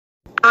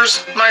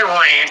Here's my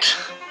rant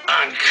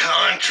on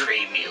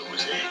country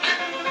music.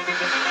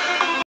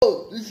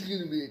 Oh, this is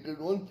gonna be a good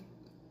one.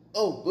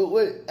 Oh, but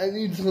wait, I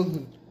need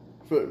something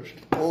first.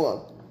 Hold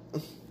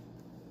on.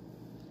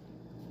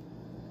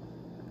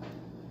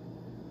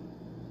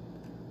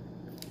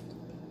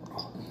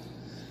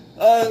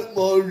 Alright,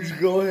 Marge,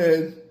 go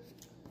ahead.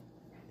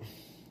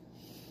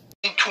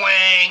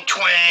 Twang,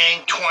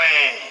 twang,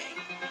 twang.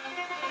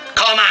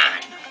 Come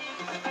on.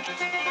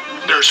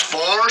 There's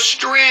 4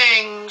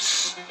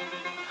 strings.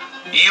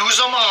 Use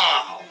them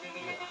all.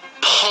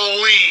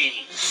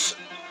 Please.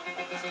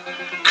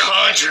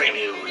 Country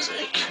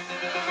music.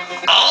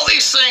 All they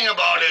sing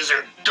about is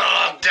their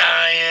dog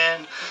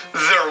dying,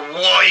 their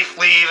wife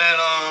leaving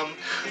them,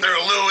 they're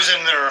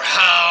losing their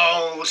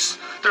house,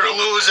 they're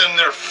losing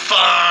their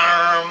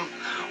farm,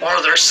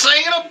 or they're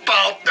singing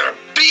about their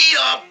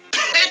beat-up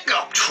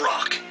pickup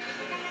truck.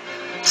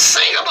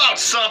 Sing about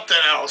something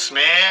else,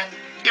 man.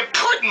 You're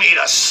putting me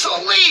to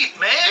sleep,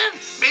 man.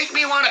 Make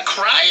me want to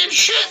cry and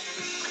shit.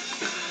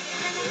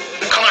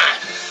 Come on.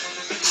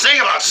 Sing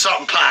about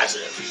something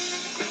positive.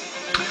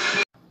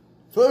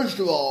 First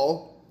of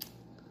all,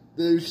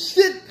 there's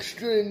 6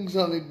 strings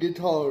on a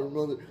guitar,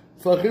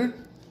 motherfucker.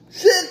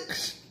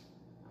 6!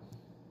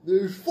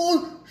 There's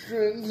 4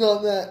 strings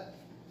on that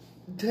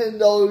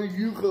 $10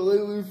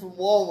 ukulele from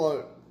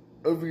Walmart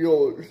of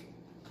yours.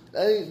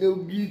 That ain't no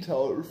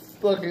guitar,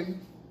 fucking.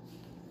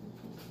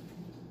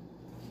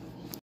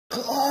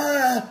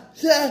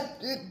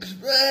 Septic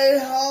spray,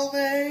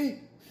 homie!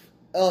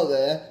 Oh,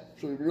 that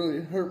actually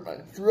really hurt my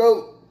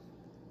throat.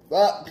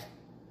 Fuck.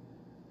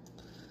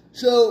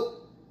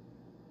 So,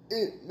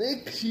 it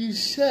makes you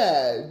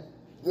sad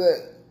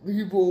that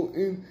people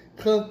in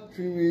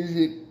country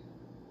music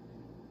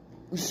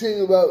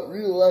sing about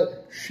real life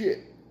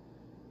shit.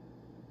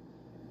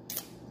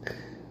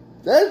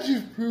 That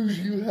just proves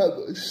you have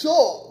a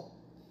soul.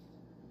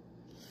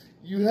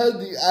 You have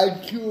the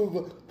IQ of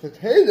a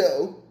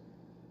potato,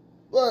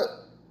 but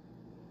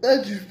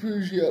that just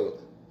proves you have a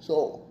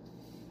soul.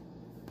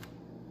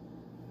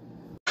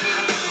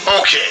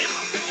 Okay,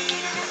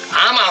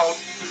 I'm out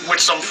with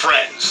some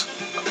friends.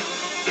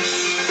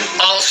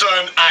 All of a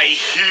sudden, I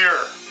hear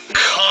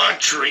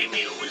country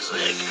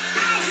music.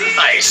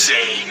 I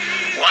say,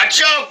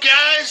 watch out,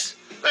 guys.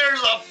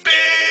 There's a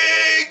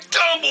big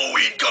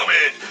tumbleweed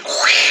coming.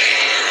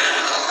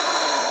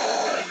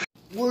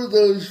 Were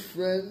those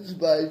friends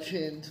by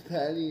chance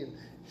Patty and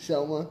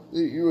Selma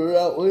that you were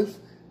out with?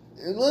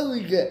 And let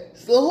me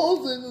guess, the whole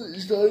thing that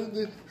started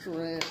this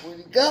rant, when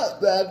he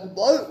got back,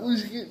 Bart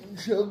was getting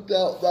choked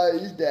out by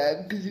his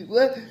dad because he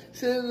let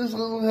Santa's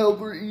little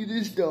helper eat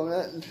his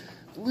donut, and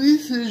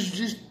Lisa's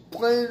just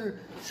playing her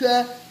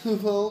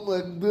saxophone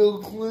like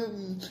Bill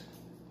Clinton.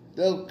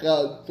 Oh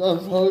God, I'm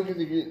probably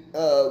gonna get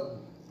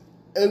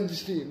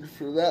Epstein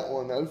for that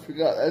one. I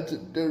forgot, that's a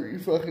dirty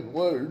fucking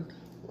word.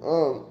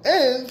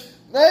 And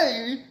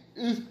Maggie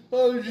is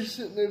probably just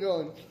sitting there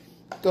going,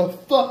 the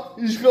fuck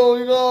is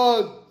going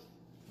on?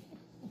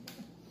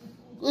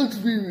 Let's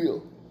be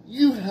real.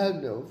 You have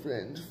no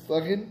friends,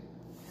 fucking.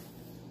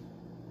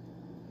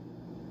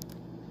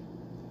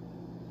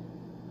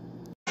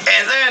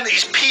 And then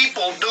these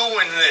people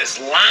doing this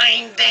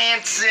line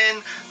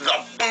dancing,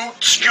 the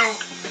boot scoot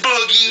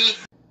boogie.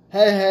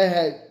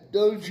 Hey,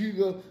 don't you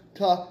go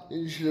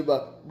talking shit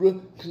about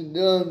Brooks and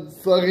Dunn,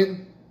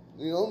 fucking.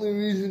 The only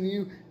reason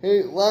you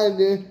hate line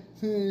dancing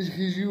is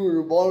because you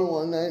were at a bar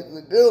one night and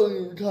the girl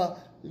you were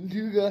talking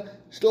to got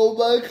stole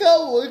by a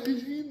cowboy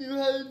because he knew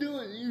how to do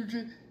it. You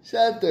just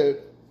sat there.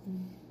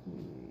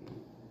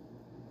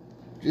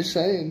 Just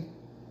saying.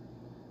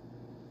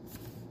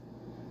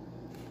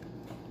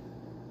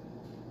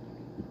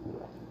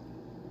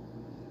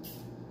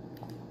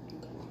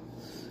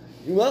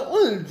 You might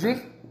want to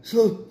drink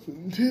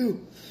something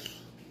too.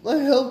 Might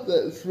help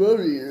that throat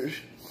of yours.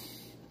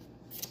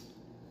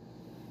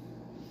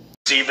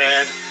 See,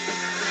 man,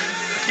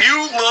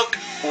 you look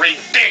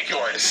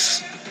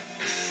ridiculous.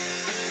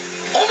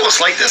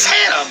 Almost like this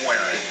hat I'm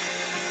wearing.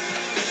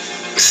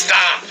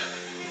 Stop.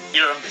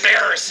 You're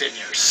embarrassing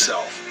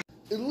yourself.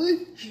 At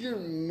least you're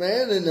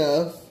man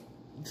enough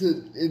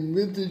to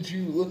admit that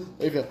you look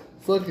like a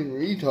fucking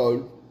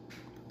retard.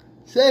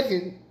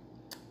 Second,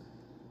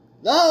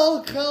 not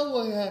all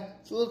cowboy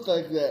hats look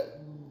like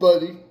that,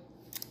 buddy.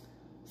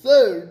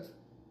 Third,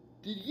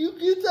 did you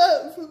get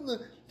that from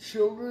the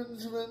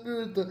children's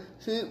vendor at the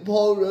St.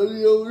 Paul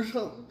Rodeo or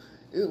something?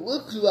 It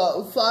looks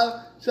about 5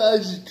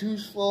 sizes too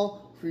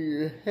small for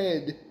your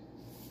head.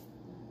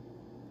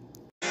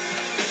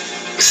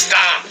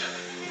 Stop.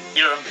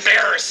 You're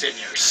embarrassing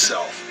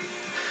yourself.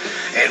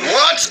 And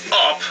what's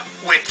up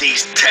with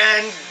these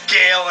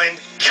 10-gallon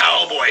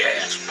cowboy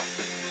hats?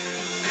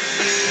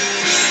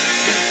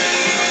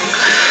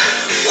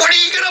 What are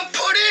you gonna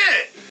put in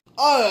it?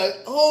 Alright,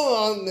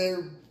 hold on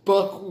there,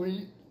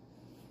 buckwheat.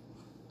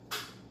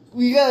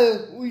 We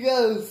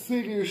gotta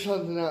figure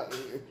something out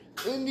here.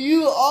 And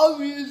you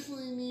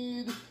obviously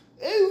need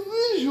a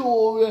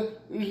visual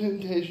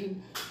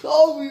representation. So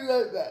I'll be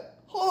right back.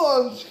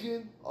 Hold on,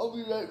 Skin. I'll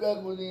be right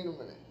back with you in a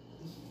minute.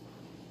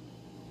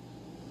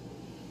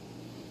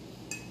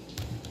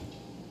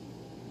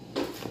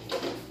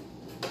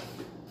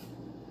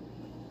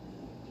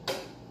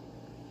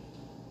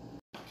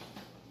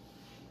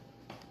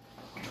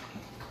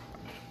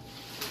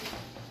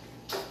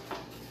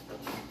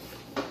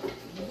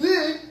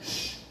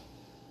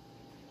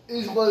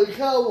 is what a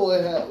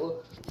cowboy hat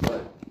looks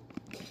like.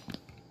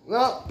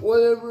 Not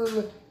whatever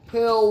the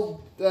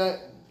hell that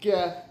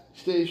gas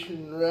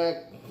station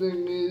rack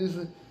thing is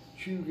that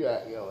you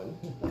got going.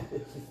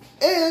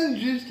 And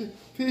just to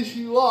piss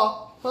you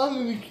off, I'm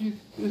going to keep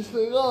this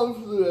thing on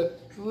for the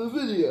rest of the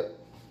video.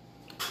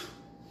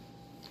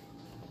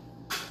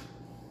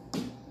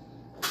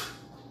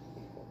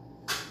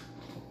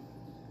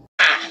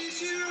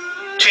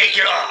 Take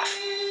it off,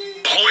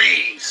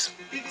 please.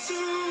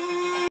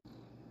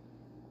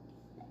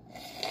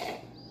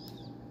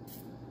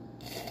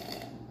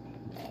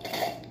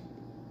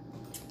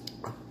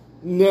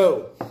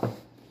 No.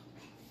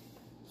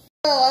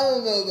 Well, I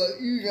don't know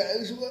about you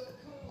guys, but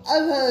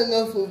I've had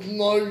enough of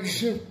Marge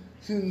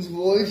Simpson's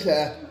voice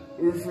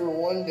actor for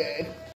one day.